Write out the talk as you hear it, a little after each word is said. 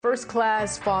First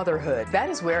Class Fatherhood. That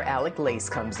is where Alec Lace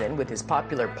comes in with his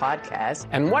popular podcast.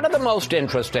 And one of the most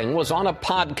interesting was on a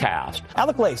podcast.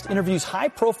 Alec Lace interviews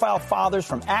high-profile fathers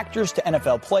from actors to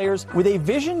NFL players with a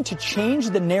vision to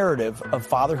change the narrative of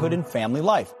fatherhood and family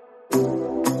life.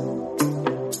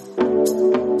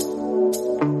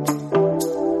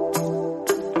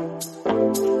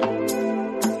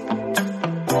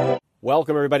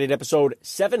 Welcome, everybody, to episode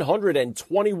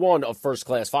 721 of First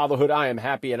Class Fatherhood. I am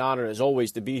happy and honored, as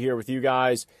always, to be here with you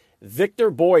guys.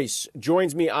 Victor Boyce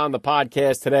joins me on the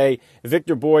podcast today.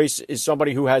 Victor Boyce is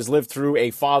somebody who has lived through a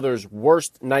father's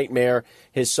worst nightmare.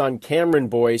 His son, Cameron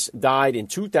Boyce, died in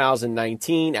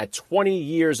 2019 at 20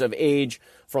 years of age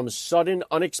from sudden,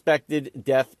 unexpected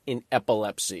death in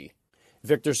epilepsy.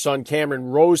 Victor's son, Cameron,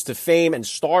 rose to fame and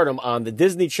stardom on the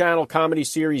Disney Channel comedy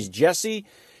series Jessie.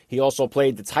 He also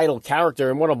played the title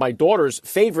character in one of my daughter's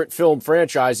favorite film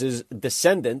franchises,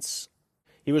 Descendants.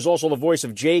 He was also the voice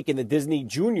of Jake in the Disney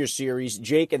Junior series,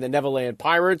 Jake and the Neverland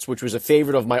Pirates, which was a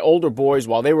favorite of my older boys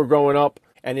while they were growing up.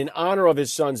 And in honor of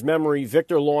his son's memory,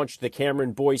 Victor launched the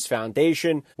Cameron Boyce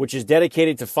Foundation, which is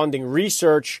dedicated to funding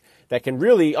research that can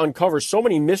really uncover so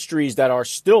many mysteries that are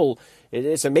still,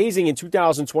 it's amazing in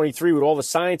 2023 with all the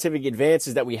scientific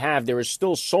advances that we have, there is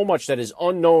still so much that is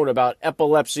unknown about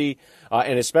epilepsy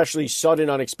and especially sudden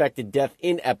unexpected death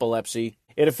in epilepsy.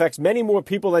 It affects many more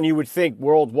people than you would think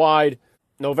worldwide.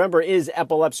 November is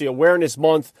Epilepsy Awareness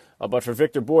Month, but for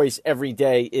Victor Boyce, every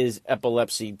day is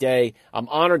Epilepsy Day. I'm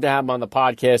honored to have him on the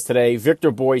podcast today.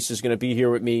 Victor Boyce is going to be here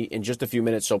with me in just a few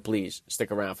minutes, so please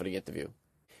stick around for the interview.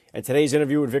 And today's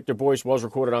interview with Victor Boyce was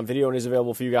recorded on video and is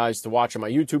available for you guys to watch on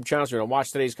my YouTube channel. So if you're going to watch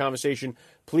today's conversation,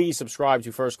 please subscribe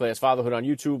to First Class Fatherhood on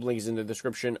YouTube. Link is in the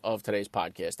description of today's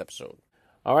podcast episode.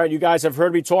 All right, you guys have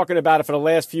heard me talking about it for the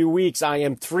last few weeks. I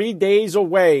am 3 days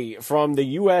away from the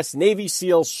U.S. Navy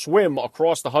SEAL swim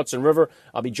across the Hudson River.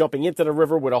 I'll be jumping into the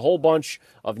river with a whole bunch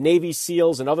of Navy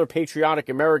SEALs and other patriotic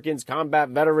Americans, combat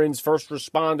veterans, first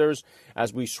responders,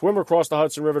 as we swim across the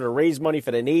Hudson River to raise money for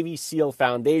the Navy SEAL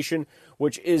Foundation,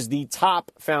 which is the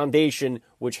top foundation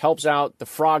which helps out the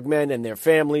frogmen and their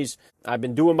families. I've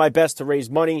been doing my best to raise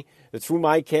money through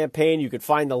my campaign. You can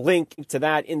find the link to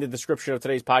that in the description of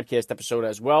today's podcast episode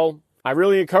as well. I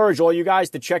really encourage all you guys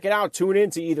to check it out. Tune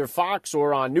in to either Fox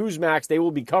or on Newsmax. They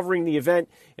will be covering the event.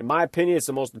 In my opinion, it's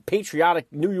the most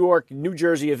patriotic New York, New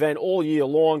Jersey event all year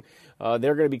long.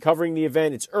 They're going to be covering the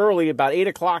event. It's early, about 8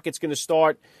 o'clock it's going to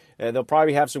start. They'll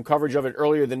probably have some coverage of it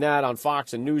earlier than that on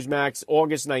Fox and Newsmax,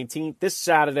 August 19th, this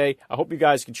Saturday. I hope you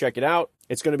guys can check it out.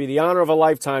 It's going to be the honor of a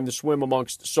lifetime to swim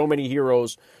amongst so many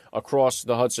heroes across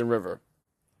the Hudson River.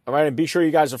 All right, and be sure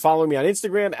you guys are following me on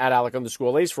Instagram at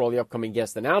Alec_Lace for all the upcoming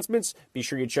guest announcements. Be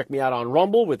sure you check me out on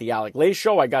Rumble with the Alec Lace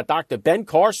Show. I got Dr. Ben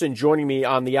Carson joining me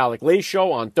on the Alec Lace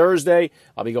Show on Thursday.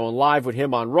 I'll be going live with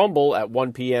him on Rumble at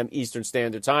 1 p.m. Eastern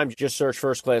Standard Time. Just search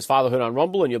First Class Fatherhood on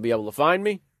Rumble and you'll be able to find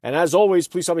me. And as always,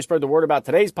 please help me spread the word about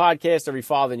today's podcast, every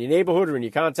father in your neighborhood or in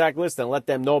your contact list, and let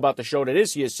them know about the show that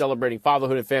is here, celebrating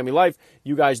fatherhood and family life.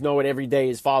 You guys know it. Every day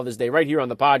is Father's Day right here on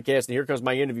the podcast. And here comes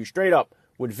my interview straight up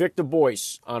with Victor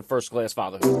Boyce on First Class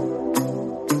Fatherhood.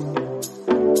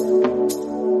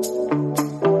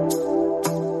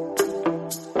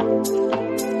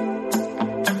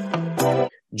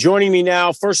 Joining me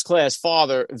now, First Class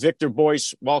Father, Victor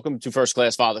Boyce. Welcome to First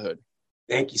Class Fatherhood.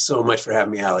 Thank you so much for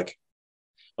having me, Alec.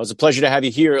 Well, it's a pleasure to have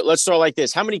you here. Let's start like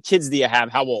this. How many kids do you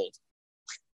have? How old?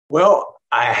 Well,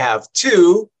 I have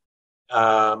two.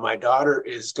 My daughter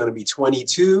is going to be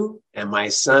 22, and my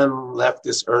son left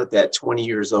this earth at 20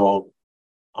 years old,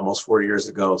 almost 4 years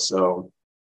ago. So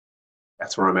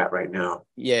that's where I'm at right now.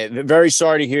 Yeah, very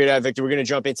sorry to hear that, Victor. We're going to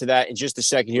jump into that in just a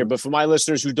second here. But for my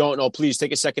listeners who don't know, please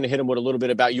take a second to hit them with a little bit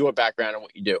about your background and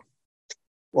what you do.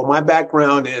 Well, my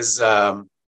background is,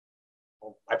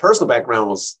 my personal background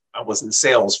was, I was in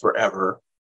sales forever.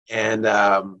 And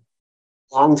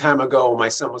long time ago, when my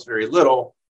son was very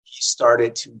little, he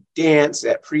started to dance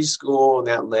at preschool, and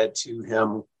that led to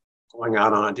him going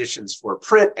out on auditions for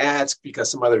print ads because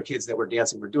some other kids that were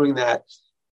dancing were doing that.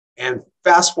 And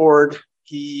fast forward,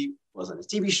 he was on a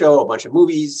TV show, a bunch of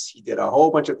movies. He did a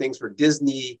whole bunch of things for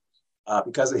Disney.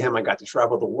 Because of him, I got to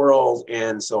travel the world.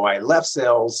 And so I left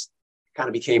sales, kind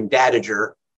of became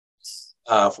dadager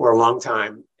for a long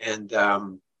time. And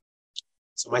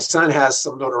so my son has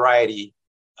some notoriety.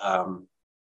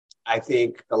 I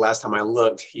think the last time I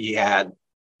looked, he had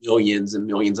millions and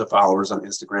millions of followers on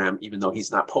Instagram, even though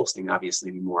he's not posting, obviously,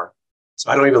 anymore.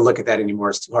 So I don't even look at that anymore.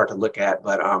 It's too hard to look at.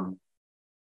 But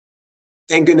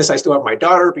thank goodness I still have my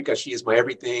daughter because she is my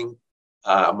everything.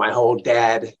 My whole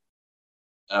dad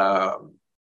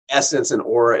essence and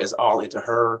aura is all into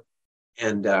her.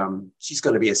 And she's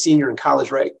going to be a senior in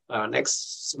college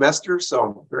next semester. So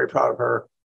I'm very proud of her.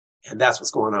 And that's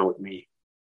what's going on with me.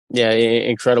 Yeah,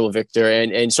 incredible, Victor.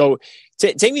 And so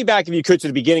take me back, if you could, to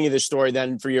the beginning of this story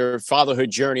then for your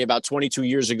fatherhood journey about 22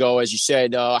 years ago. As you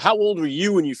said, how old were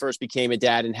you when you first became a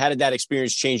dad, and how did that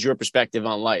experience change your perspective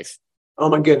on life? Oh,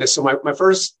 my goodness. So my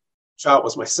first child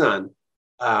was my son.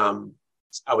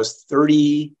 I was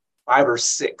 35 or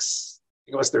 6. I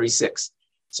think I was 36.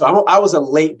 So I was a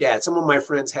late dad. Some of my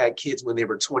friends had kids when they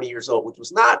were 20 years old, which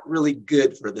was not really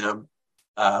good for them,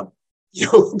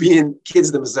 being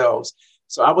kids themselves.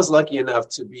 So I was lucky enough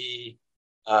to be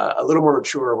a little more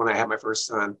mature when I had my first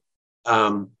son.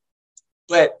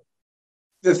 But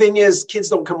the thing is, kids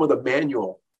don't come with a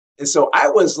manual. And so I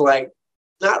was like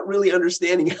not really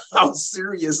understanding how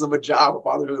serious of a job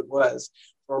fatherhood was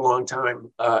for a long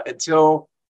time until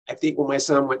I think when my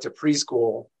son went to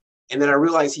preschool. And then I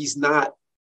realized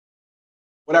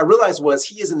what I realized was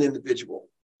he is an individual.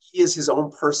 He is his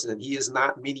own person. He is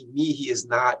not mini me. He is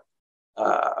not,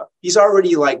 he's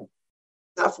already like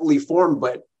not fully formed,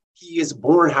 but he is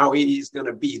born how he's going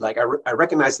to be. Like I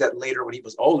recognized that later when he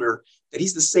was older, that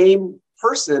he's the same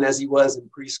person as he was in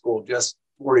preschool, just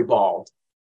more evolved.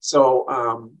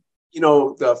 So,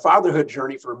 the fatherhood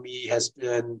journey for me has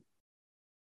been,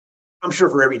 I'm sure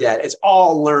for every dad, it's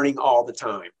all learning all the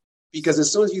time. Because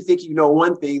as soon as you think you know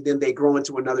one thing, then they grow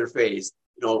into another phase.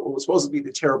 It was supposed to be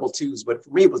the terrible 2s, but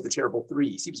for me, it was the terrible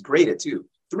 3s. He was great at 2.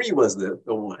 3 was the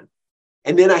one.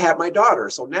 And then I had my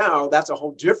daughter. So now that's a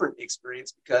whole different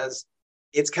experience because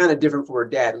it's kind of different for a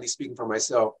dad, at least speaking for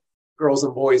myself. Girls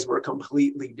and boys were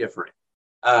completely different.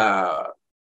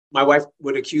 My wife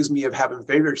would accuse me of having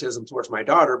favoritism towards my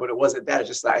daughter, but it wasn't that. It's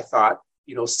just that I thought,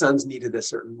 sons needed a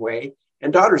certain way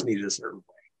and daughters needed a certain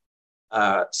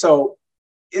way. So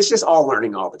it's just all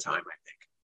learning all the time, I think.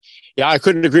 Yeah, I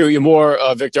couldn't agree with you more,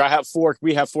 Victor.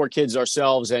 We have 4 kids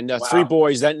ourselves, and 3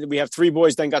 boys. Then we have 3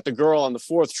 boys. Then got the girl on the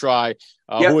 4th try,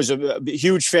 who was a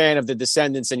huge fan of the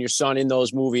Descendants and your son in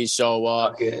those movies. So,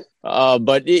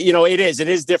 but it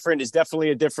is different. It's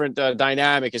definitely a different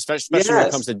dynamic, especially when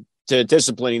it comes to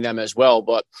disciplining them as well.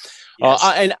 But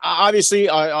and obviously,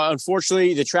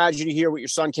 unfortunately, the tragedy here with your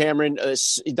son Cameron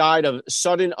died of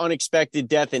sudden, unexpected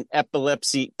death in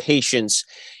epilepsy patients.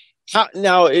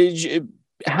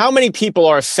 How many people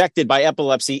are affected by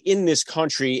epilepsy in this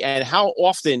country, and how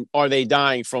often are they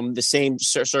dying from the same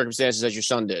circumstances as your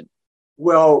son did?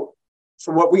 Well,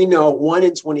 from what we know, 1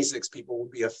 in 26 people will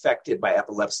be affected by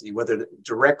epilepsy, whether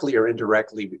directly or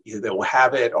indirectly. Either they will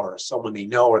have it or someone they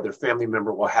know or their family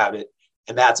member will have it.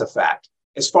 And that's a fact.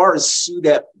 As far as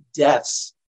SUDEP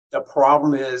deaths, the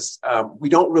problem is we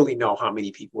don't really know how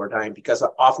many people are dying because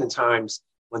oftentimes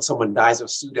when someone dies of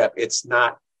SUDEP, it's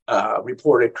not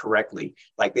reported correctly.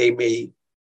 Like they may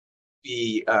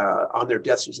be on their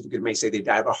death certificate, may say they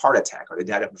died of a heart attack or they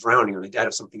died of drowning or they died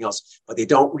of something else, but they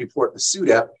don't report the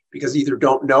SUDEP because either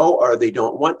don't know or they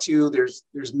don't want to. There's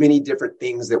many different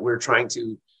things that we're trying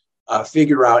to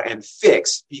figure out and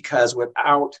fix, because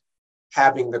without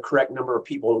having the correct number of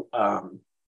people,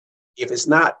 if it's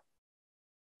not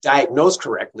diagnosed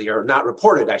correctly or not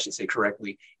reported, I should say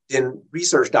correctly, then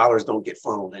research dollars don't get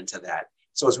funneled into that.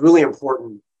 So it's really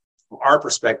important from our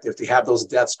perspective to have those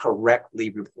deaths correctly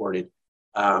reported.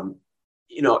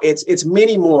 It's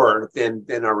many more than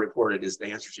are reported is the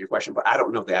answer to your question, but I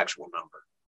don't know the actual number.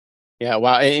 Yeah,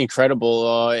 wow,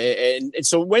 incredible. And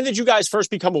so when did you guys first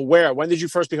become aware? When did you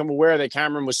first become aware that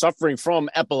Cameron was suffering from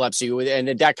epilepsy? And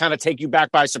did that kind of take you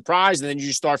back by surprise? And then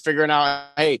you start figuring out,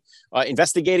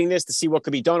 investigating this to see what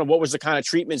could be done? And what was the kind of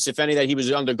treatments, if any, that he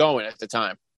was undergoing at the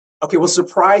time? Okay, well,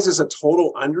 surprise is a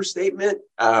total understatement.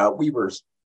 We were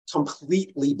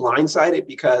completely blindsided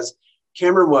because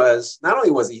Cameron not only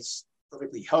was he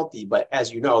perfectly healthy, but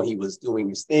as you know, he was doing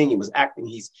his thing. He was acting.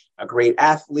 He's a great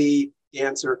athlete,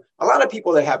 dancer. A lot of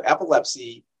people that have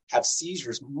epilepsy have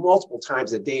seizures multiple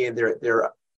times a day, and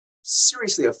they're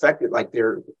seriously affected. Like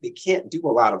they can't do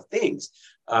a lot of things,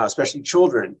 especially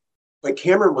children. But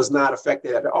Cameron was not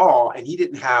affected at all, and he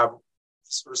didn't have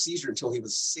his first seizure until he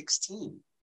was 16.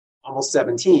 Almost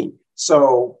 17.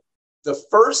 So the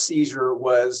first seizure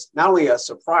was not only a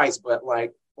surprise, but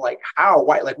like how,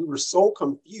 why, like we were so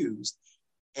confused.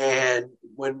 And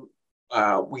when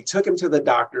we took him to the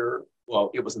doctor, well,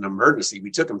 it was an emergency.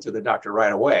 We took him to the doctor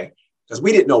right away because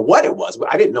we didn't know what it was.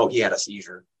 I didn't know he had a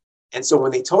seizure. And so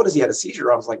when they told us he had a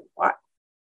seizure, I was like, why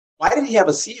did he have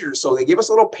a seizure? So they gave us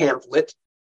a little pamphlet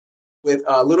with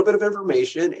a little bit of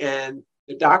information. And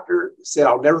the doctor said,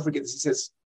 I'll never forget this. He says,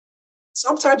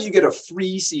 sometimes you get a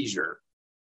free seizure.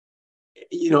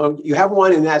 You have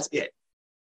one and that's it.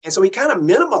 And so he kind of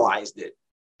minimalized it.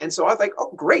 And so I was like,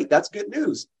 oh, great, that's good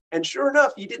news. And sure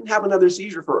enough, he didn't have another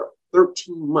seizure for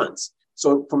 13 months.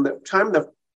 So from the time that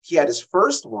he had his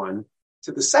first one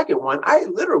to the second one, I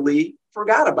literally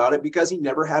forgot about it because he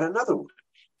never had another one.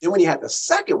 Then when he had the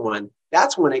second one,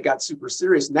 that's when it got super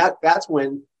serious. And that's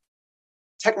when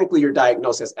technically you're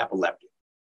diagnosed as epileptic.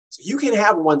 So you can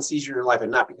have one seizure in your life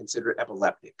and not be considered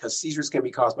epileptic, because seizures can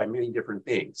be caused by many different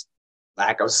things: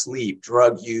 lack of sleep,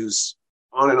 drug use,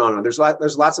 on and on. There's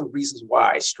lots of reasons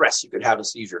why. Stress, you could have a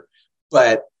seizure.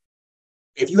 But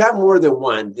if you have more than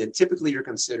one, then typically you're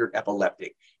considered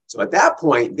epileptic. So at that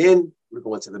point, then we're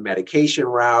going to the medication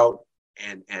route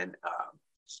and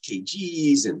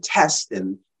EKGs and tests,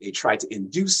 and they tried to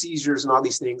induce seizures and all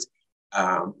these things.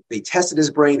 They tested his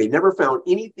brain. They never found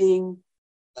anything.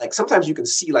 Like sometimes you can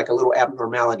see like a little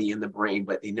abnormality in the brain,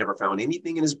 but they never found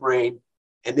anything in his brain.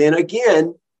 And then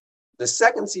again, the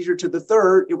second seizure to the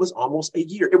third, it was almost a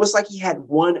year. It was like he had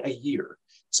one a year.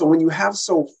 So when you have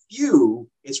so few,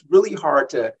 it's really hard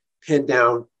to pin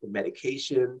down the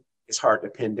medication. It's hard to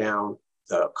pin down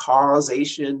the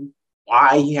causation,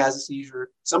 why he has a seizure.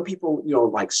 Some people,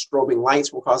 like strobing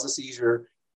lights will cause a seizure.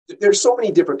 There's so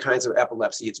many different kinds of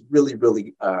epilepsy. It's really,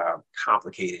 really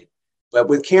complicated. But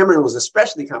with Cameron, it was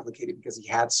especially complicated because he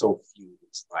had so few in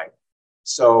his life.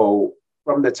 So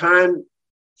from the time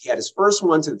he had his first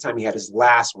one to the time he had his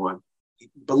last one, I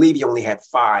believe he only had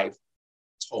 5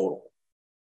 total,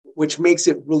 which makes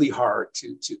it really hard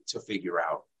to figure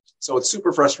out. So it's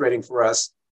super frustrating for us.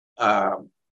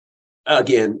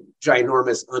 Again,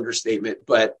 ginormous understatement,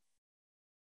 but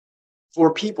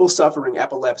for people suffering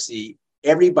epilepsy,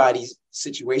 everybody's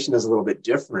situation is a little bit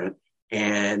different,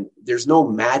 and there's no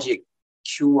magic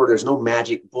cure. There's no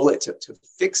magic bullet to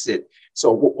fix it.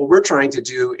 So what we're trying to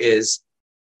do is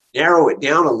narrow it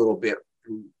down a little bit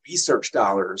through research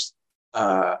dollars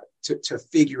to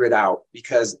figure it out,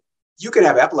 because you could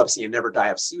have epilepsy and never die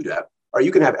of SUDEP, or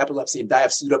you can have epilepsy and die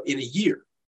of SUDEP in a year,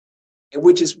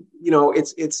 which is,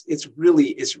 it's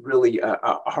really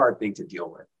a hard thing to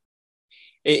deal with.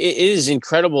 It is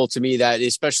incredible to me that,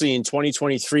 especially in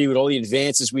 2023, with all the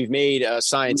advances we've made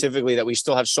scientifically, that we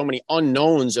still have so many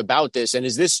unknowns about this. And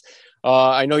is this,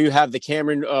 I know you have the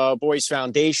Cameron Boyce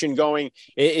Foundation going.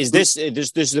 Is this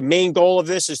the main goal of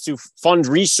this is to fund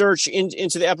research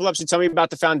into the epilepsy? Tell me about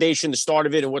the foundation, the start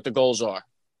of it, and what the goals are.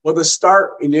 Well, the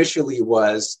start initially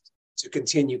was to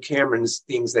continue Cameron's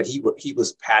things that he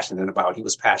was passionate about. He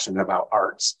was passionate about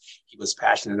arts. He was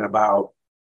passionate about,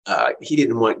 he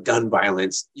didn't want gun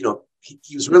violence. He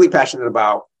was really passionate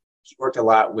about, he worked a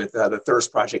lot with the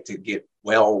Thirst Project to get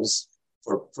wells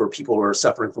for people who are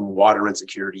suffering from water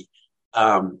insecurity.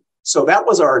 So that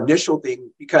was our initial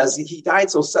thing, because he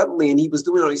died so suddenly and he was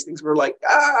doing all these things. We were like,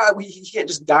 he can't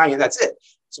just die and that's it.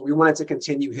 So we wanted to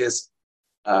continue his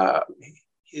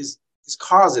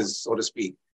causes, so to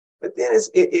speak. But then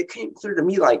it came clear to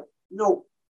me, like,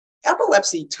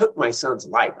 epilepsy took my son's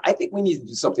life. I think we need to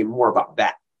do something more about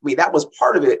that. I mean, that was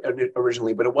part of it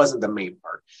originally, but it wasn't the main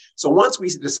part. So once we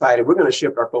decided we're going to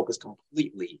shift our focus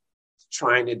completely to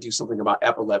trying to do something about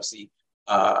epilepsy,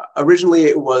 originally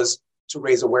it was to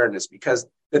raise awareness, because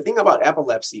the thing about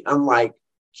epilepsy, unlike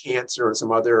cancer and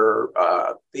some other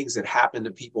things that happen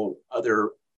to people, other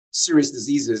serious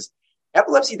diseases,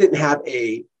 epilepsy didn't have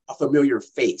a familiar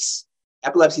face.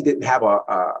 Epilepsy didn't have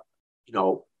that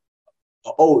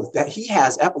he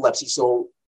has epilepsy. So,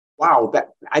 wow, that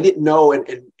I didn't know.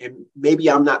 And maybe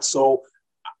I'm not so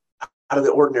out of the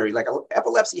ordinary. Like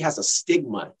epilepsy has a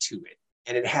stigma to it,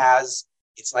 and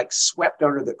it's like swept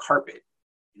under the carpet.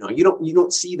 You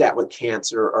don't see that with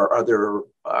cancer or other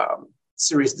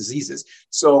serious diseases.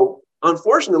 So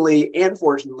unfortunately and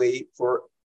fortunately for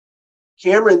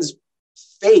Cameron's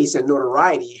face and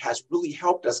notoriety has really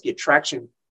helped us get traction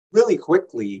really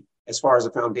quickly as far as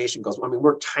the foundation goes. I mean,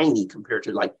 we're tiny compared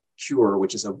to like Cure,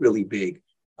 which is a really big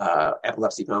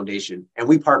epilepsy foundation, and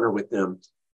we partner with them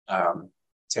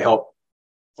to help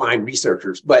find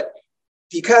researchers. But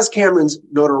because Cameron's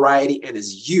notoriety and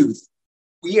his youth,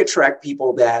 we attract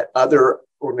people that other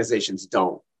organizations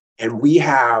don't. And we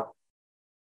have,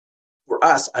 for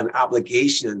us, an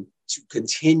obligation to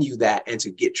continue that and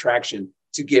to get traction,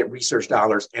 to get research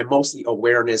dollars, and mostly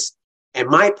awareness. And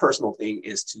my personal thing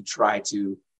is to try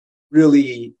to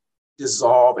really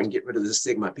dissolve and get rid of the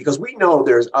stigma, because we know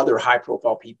there's other high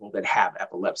profile people that have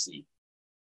epilepsy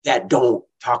that don't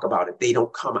talk about it. They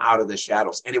don't come out of the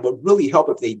shadows. And it would really help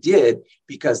if they did,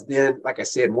 because then, like I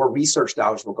said, more research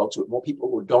dollars will go to it. More people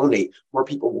will donate. More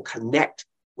people will connect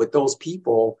with those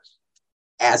people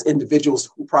as individuals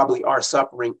who probably are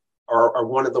suffering or are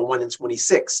one of the 1 in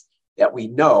 26 that we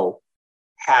know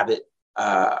have it.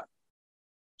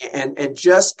 and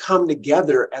just come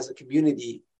together as a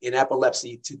community in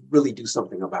epilepsy to really do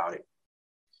something about it.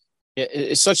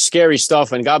 It's such scary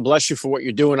stuff, and God bless you for what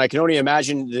you're doing. I can only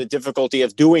imagine the difficulty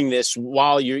of doing this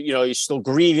while you're still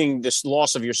grieving this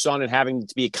loss of your son and having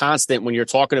to be constant when you're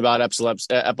talking about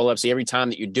epilepsy every time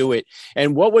that you do it.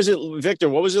 And what was it, Victor?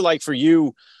 What was it like for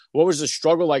you? What was the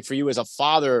struggle like for you as a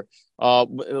father,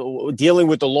 dealing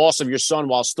with the loss of your son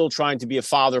while still trying to be a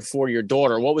father for your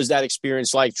daughter? What was that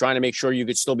experience like, trying to make sure you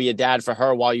could still be a dad for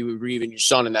her while you were grieving your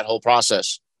son in that whole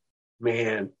process?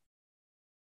 Man,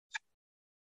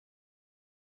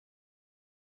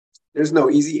 there's no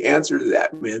easy answer to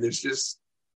that, man. There's just,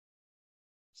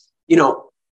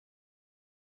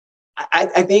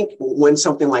 I think when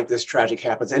something like this tragic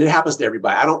happens, and it happens to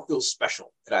everybody, I don't feel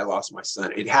special that I lost my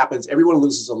son. It happens. Everyone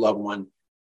loses a loved one.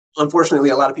 Unfortunately,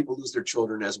 a lot of people lose their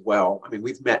children as well. I mean,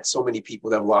 we've met so many people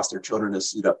that have lost their children as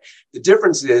suit up. The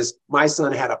difference is my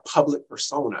son had a public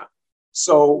persona.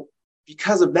 So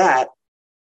because of that,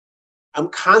 I'm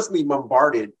constantly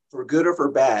bombarded, for good or for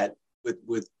bad,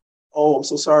 with oh, I'm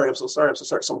so sorry, I'm so sorry, I'm so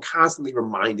sorry. So I'm constantly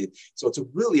reminded. So it's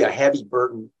really a heavy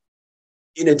burden.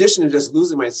 In addition to just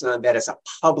losing my son, that is a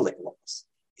public loss.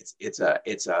 It's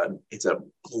a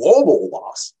global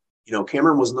loss.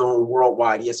 Cameron was known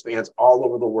worldwide. He has fans all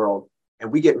over the world,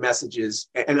 and we get messages,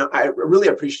 and I really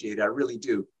appreciate it. I really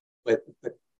do. But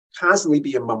constantly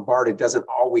being bombarded doesn't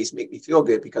always make me feel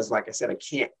good, because, like I said, I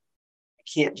can't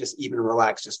just even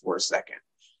relax just for a second.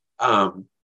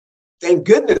 Thank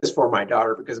goodness for my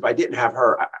daughter, because if I didn't have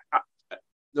her,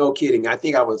 no kidding, I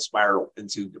think I would spiral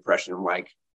into depression,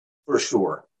 for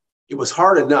sure. It was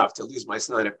hard enough to lose my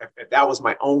son. If that was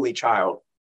my only child,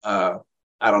 I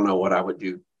don't know what I would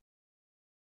do.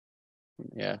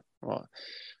 Yeah. Well,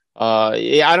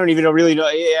 I don't even really know.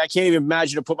 I can't even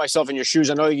imagine to put myself in your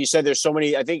shoes. I know you said there's so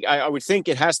many. I think I would think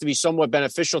it has to be somewhat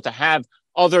beneficial to have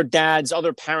other dads,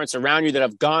 other parents around you that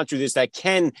have gone through this, that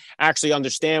can actually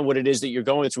understand what it is that you're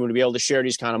going through, and to be able to share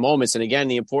these kind of moments. And again,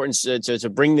 the importance to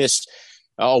bring this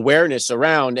awareness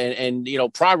around, and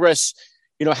progress,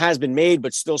 has been made,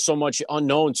 but still so much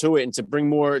unknown to it. And to bring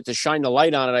more, to shine the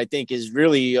light on it, I think is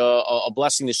really a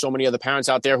blessing to so many other parents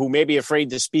out there who may be afraid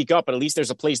to speak up, but at least there's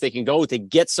a place they can go to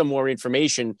get some more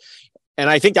information. And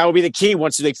I think that would be the key.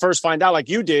 Once they first find out, like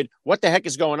you did, what the heck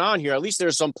is going on here, at least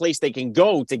there's some place they can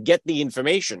go to get the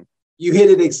information. You hit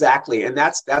it exactly. And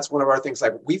that's one of our things.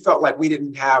 Like, we felt like we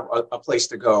didn't have a place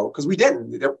to go, because we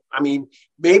didn't.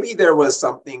 Maybe there was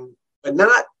something, but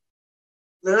not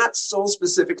so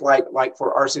specific like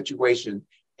for our situation.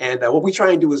 And what we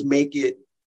try and do is make it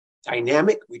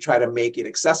dynamic. We try to make it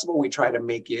accessible. We try to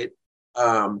make it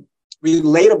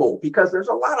relatable, because there's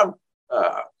a lot of,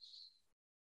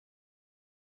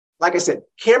 like I said,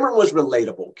 Cameron was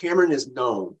relatable. Cameron is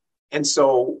known. And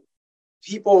so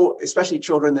people, especially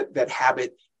children that have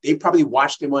it, they probably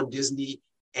watched him on Disney,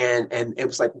 and it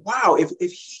was like, wow, if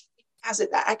he has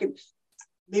it,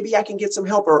 maybe I can get some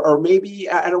help, or maybe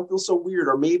I don't feel so weird,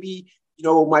 or maybe,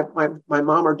 my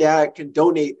mom or dad can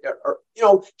donate, or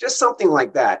just something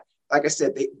like that. Like I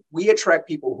said, we attract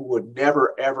people who would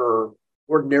never, ever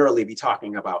ordinarily be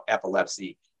talking about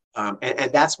epilepsy.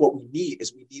 And that's what we need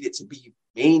it to be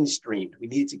mainstreamed. We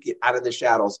need it to get out of the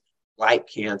shadows, like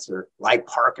cancer, like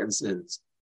Parkinson's,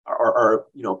 or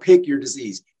pick your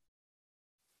disease.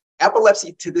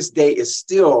 Epilepsy to this day is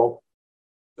still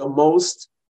the most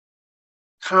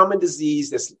common disease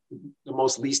that's the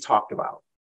most least talked about.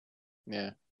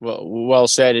 Yeah. Well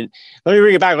said. And let me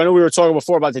bring it back. I know we were talking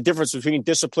before about the difference between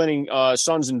disciplining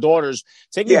sons and daughters.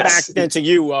 Take me back then to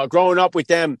you, growing up with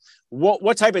them.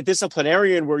 What type of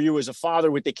disciplinarian were you as a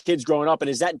father with the kids growing up? And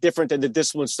is that different than the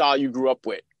discipline style you grew up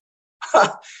with?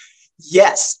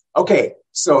 Yes. Okay.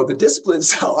 So the discipline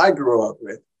style I grew up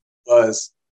with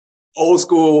was old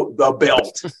school, the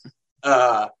belt,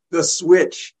 the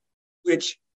switch,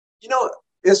 which,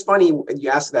 it's funny when you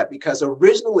ask that, because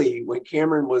originally when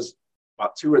Cameron was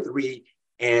about 2 or 3,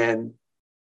 and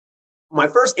my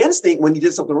first instinct when he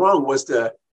did something wrong was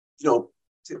to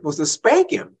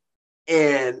spank him.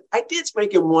 And I did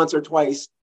spank him once or twice,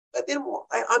 but then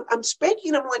I'm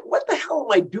spanking him. I'm like, what the hell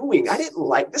am I doing?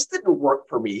 This didn't work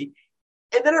for me.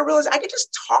 And then I realized I could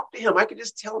just talk to him. I could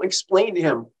just tell him, explain to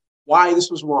him why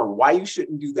this was wrong, why you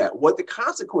shouldn't do that, what the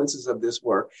consequences of this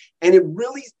were. And it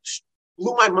really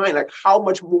blew my mind, like how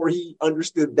much more he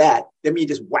understood that than me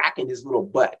just whacking his little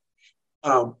butt.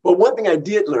 But one thing I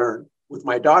did learn with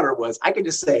my daughter was I could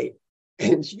just say,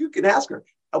 and you can ask her,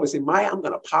 I would say, Maya, I'm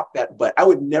going to pop that butt. I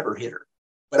would never hit her,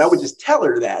 but I would just tell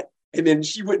her that, and then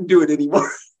she wouldn't do it anymore.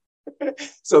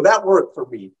 So that worked for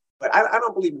me. But I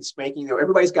don't believe in spanking.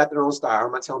 Everybody's got their own style.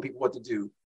 I'm not telling people what to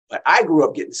do. But I grew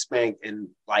up getting spanked, and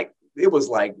like it was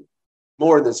like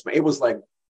more than spank. It was like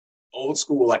old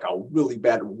school, like a really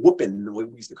bad whooping, what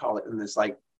we used to call it. And it's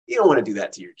like, you don't want to do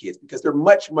that to your kids because they're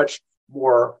much, much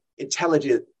more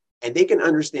intelligent and they can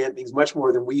understand things much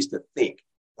more than we used to think.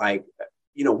 Like,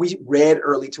 we read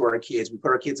early to our kids. We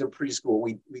put our kids in preschool.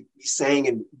 We sang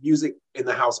and music in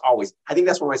the house always. I think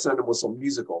that's why my son was so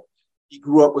musical. He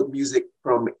grew up with music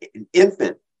from an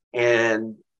infant,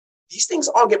 and these things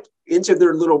all get into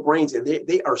their little brains, and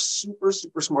they are super,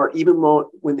 super smart. Even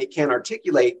when they can't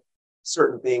articulate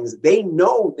certain things, they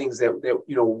know things that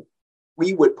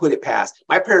we would put it past.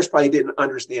 My parents probably didn't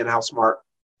understand how smart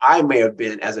I may have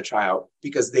been as a child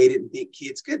because they didn't think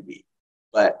kids could be.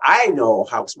 But I know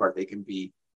how smart they can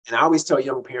be. And I always tell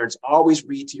young parents, always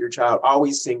read to your child,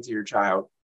 always sing to your child.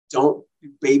 Don't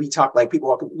baby talk like people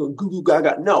walking, goo goo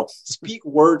gaga. No, speak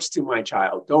words to my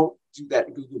child. Don't do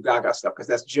that goo goo gaga stuff because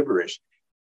that's gibberish.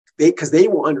 Because they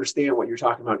will understand what you're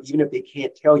talking about. Even if they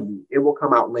can't tell you, it will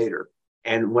come out later.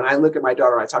 And when I look at my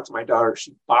daughter, I talk to my daughter,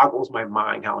 she boggles my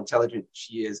mind how intelligent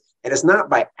she is. And it's not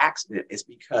by accident. It's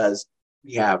because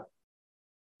we have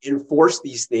enforced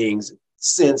these things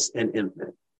since an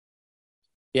infant.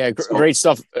 Yeah, great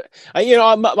stuff.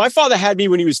 My father had me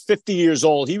when he was 50 years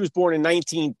old. He was born in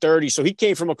 1930, so he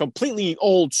came from a completely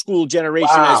old school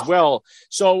generation as well.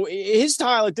 So his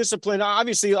style of discipline,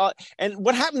 obviously, and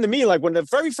what happened to me, like when the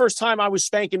very first time I was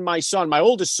spanking my son, my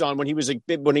oldest son, when he was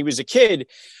a kid,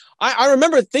 I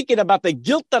remember thinking about the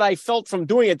guilt that I felt from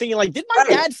doing it, thinking like, did my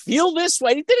dad feel this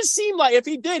way? It didn't seem like if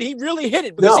he did, he really hit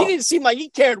it because he didn't seem like he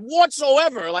cared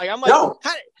whatsoever. Like, I'm like,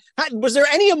 was there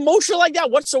any emotion like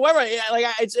that whatsoever? Like,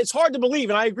 it's hard to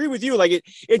believe. And I agree with you. Like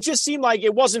it just seemed like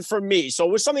it wasn't for me. So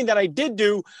it was something that I did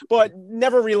do, but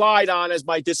never relied on as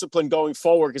my discipline going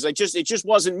forward. Cause it just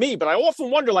wasn't me. But I often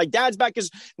wonder, like dads back,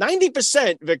 cause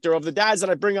 90%, Victor, of the dads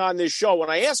that I bring on this show, when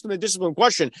I ask them the discipline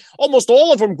question, almost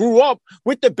all of them grew up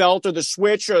with the belt or the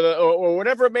switch or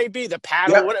whatever it may be, the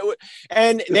paddle, whatever.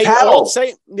 And they all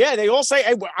say, hey,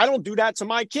 I don't do that to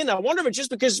my kid. I wonder if it's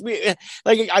just because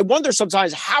I wonder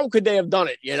sometimes how could they have done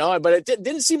it, but it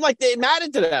didn't seem like it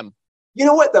mattered to them. You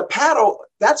know what? The paddle,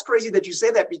 that's crazy that you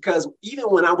say that because even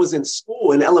when I was in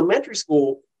school, in elementary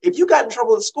school, if you got in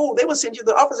trouble at school, they would send you to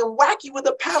the office and whack you with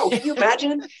a paddle. Can you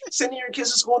imagine sending your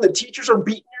kids to school and the teachers are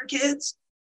beating your kids?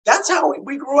 That's how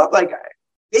we grew up. Like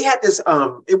they had this,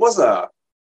 it was I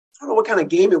don't know what kind of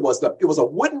game it was. It was a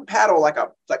wooden paddle, like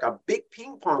a big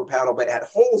ping pong paddle, but it had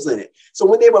holes in it. So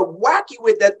when they would whack you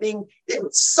with that thing, it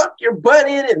would suck your butt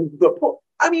in and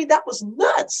that was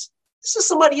nuts. This is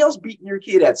somebody else beating your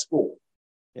kid at school.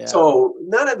 Yeah. So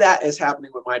none of that is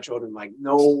happening with my children, like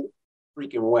no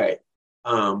freaking way.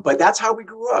 But that's how we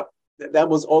grew up. That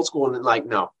was old school. And like,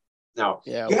 no.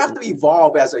 Yeah. You have to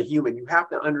evolve as a human. You have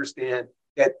to understand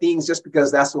that things, just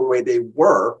because that's the way they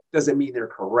were, doesn't mean they're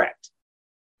correct.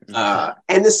 Mm-hmm.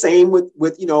 And the same with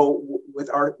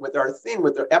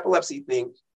the epilepsy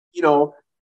thing,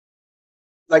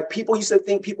 like people used to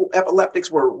think epileptics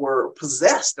were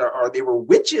possessed or they were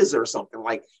witches or something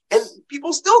and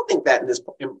people still think that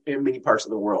in many parts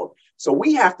of the world. So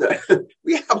we have a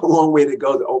long way to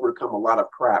go to overcome a lot of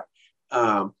crap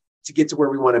to get to where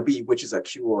we want to be, which is a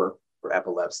cure for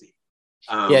epilepsy.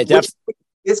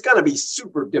 It's going to be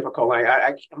super difficult.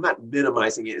 I'm not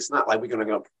minimizing it. It's not like we're going to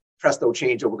go presto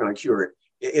change or we're going to cure it.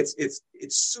 It's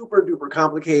super duper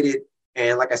complicated.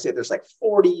 And like I said, there's like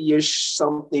 40-ish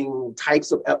something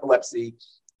types of epilepsy.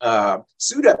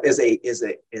 SUDEP is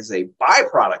a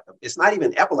byproduct. It's not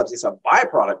even epilepsy. It's a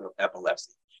byproduct of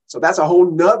epilepsy. So that's a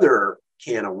whole nother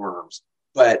can of worms.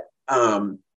 But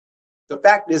the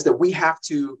fact is that we have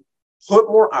to put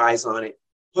more eyes on it,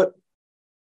 put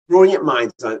brilliant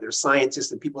minds on it. There's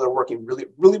scientists and people that are working really,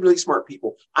 really, really smart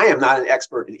people. I am not an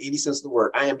expert in any sense of the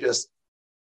word. I am just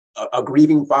a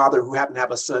grieving father who happened to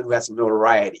have a son who has some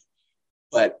notoriety.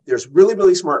 But there's really,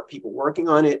 really smart people working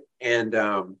on it, and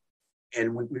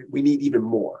we need even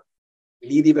more. We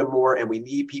need even more, and we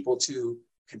need people to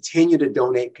continue to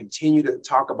donate, continue to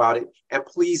talk about it. And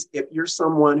please, if you're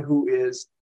someone who is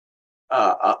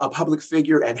a public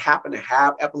figure and happen to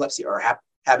have epilepsy or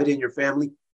have it in your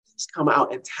family, please come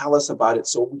out and tell us about it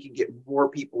so we can get more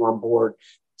people on board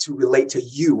to relate to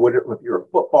you, whether if you're a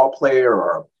football player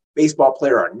or a baseball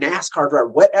player or a NASCAR driver,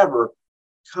 whatever.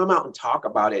 Come out and talk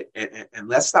about it and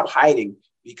let's stop hiding,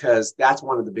 because that's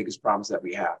one of the biggest problems that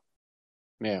we have.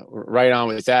 Yeah, right on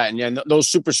with that. And those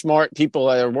super smart people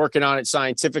that are working on it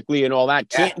scientifically and all that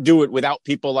can't do it without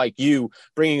people like you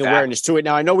bringing awareness to it.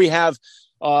 Now, I know we have,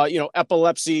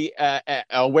 Epilepsy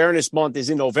Awareness Month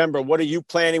is in November. What are you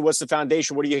planning? What's the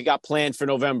foundation? What do you got planned for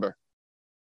November?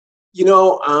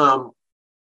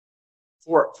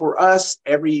 for us,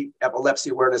 every Epilepsy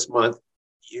Awareness Month,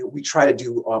 we try to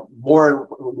do more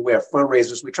in the way of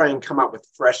fundraisers. We try and come out with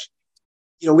fresh,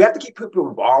 we have to keep people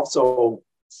involved. So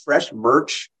fresh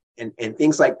merch and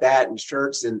things like that, and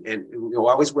shirts, and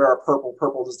always wear our purple.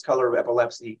 Purple is the color of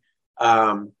epilepsy.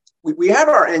 We have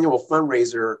our annual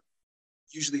fundraiser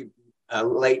usually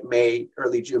late May,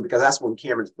 early June, because that's when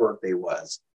Cameron's birthday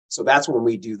was. So that's when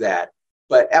we do that.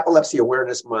 But Epilepsy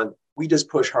Awareness Month, we just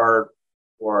push hard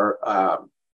for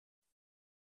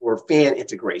fan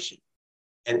integration.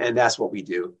 And that's what we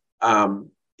do.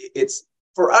 It's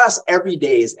for us, every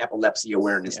day is Epilepsy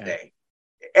Awareness Day.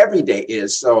 Every day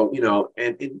is. So,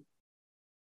 and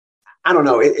I don't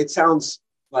know, it sounds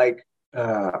like,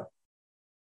 I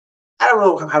don't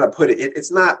know how to put it.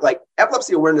 It's not like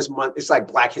Epilepsy Awareness Month. It's like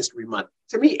Black History Month.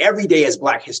 To me, every day is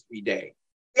Black History Day.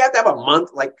 We have to have a month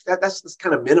like that. That's just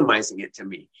kind of minimizing it to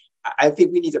me. I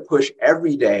think we need to push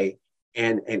every day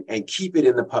and keep it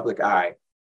in the public eye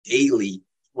daily,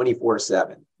 24/7,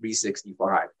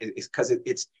 365. It's because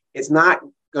it's not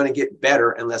going to get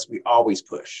better unless we always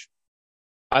push.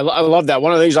 I love that.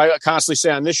 One of the things I constantly say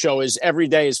on this show is every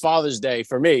day is Father's Day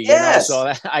for me. Yes.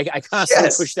 So I constantly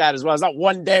push that as well. It's not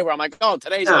one day where I'm like, oh,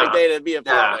 today's my day to be a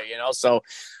father, So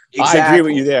exactly. I agree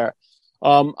with you there.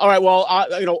 All right. Well,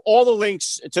 all the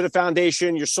links to the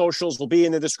foundation, your socials will be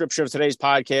in the description of today's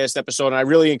podcast episode. And I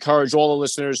really encourage all the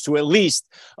listeners to at least,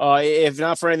 if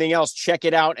not for anything else, check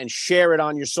it out and share it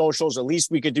on your socials. At least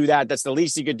we could do that. That's the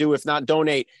least you could do. If not,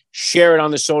 donate, share it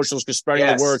on the socials, because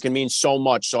spreading the word can mean so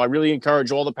much. So I really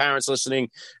encourage all the parents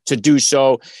listening to do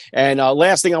so. And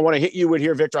last thing I want to hit you with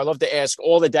here, Victor, I love to ask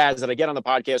all the dads that I get on the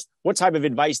podcast, what type of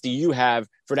advice do you have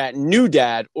for that new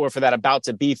dad or for that about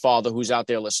to be father who's out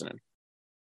there listening?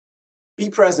 Be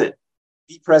present.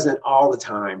 Be present all the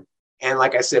time. And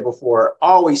like I said before,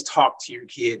 always talk to your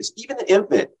kids, even the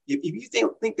infant. If you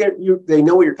think they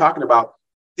know what you're talking about,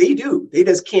 they do. They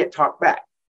just can't talk back.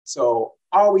 So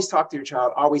always talk to your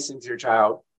child, always sing to your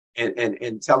child,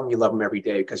 and tell them you love them every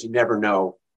day, because you never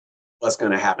know what's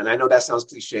going to happen. I know that sounds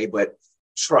cliche, but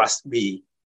trust me,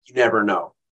 you never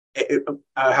know.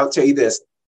 I'll tell you this.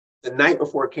 The night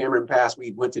before Cameron passed,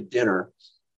 we went to dinner,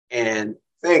 and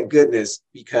thank goodness,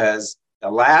 because the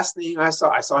last thing I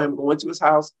saw him go into his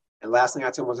house, and the last thing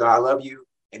I told him was, I love you.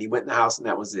 And he went in the house, and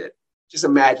that was it. Just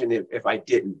imagine if I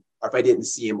didn't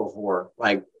see him before,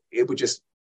 like it would just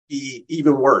be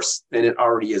even worse than it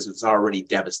already is. It's already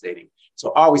devastating.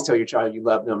 So always tell your child you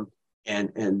love them,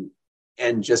 and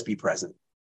just be present.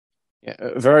 Yeah,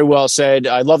 very well said.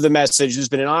 I love the message. It's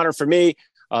been an honor for me.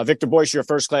 Victor Boyce, you're a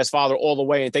first-class father all the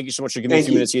way. And thank you so much for giving me a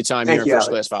few minutes of your time here in First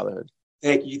Class Fatherhood.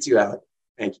 Thank you. You too, Alec.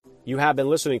 Thank you. You have been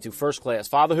listening to First Class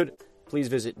Fatherhood. Please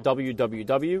visit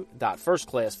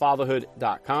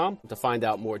www.firstclassfatherhood.com to find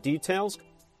out more details.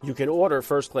 You can order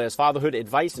First Class Fatherhood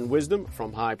advice and wisdom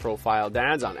from high-profile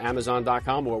dads on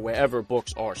Amazon.com or wherever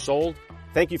books are sold.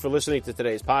 Thank you for listening to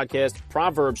today's podcast.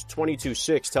 Proverbs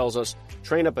 22:6 tells us,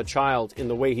 train up a child in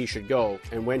the way he should go,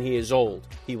 and when he is old,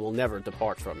 he will never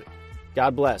depart from it.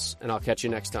 God bless, and I'll catch you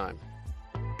next time.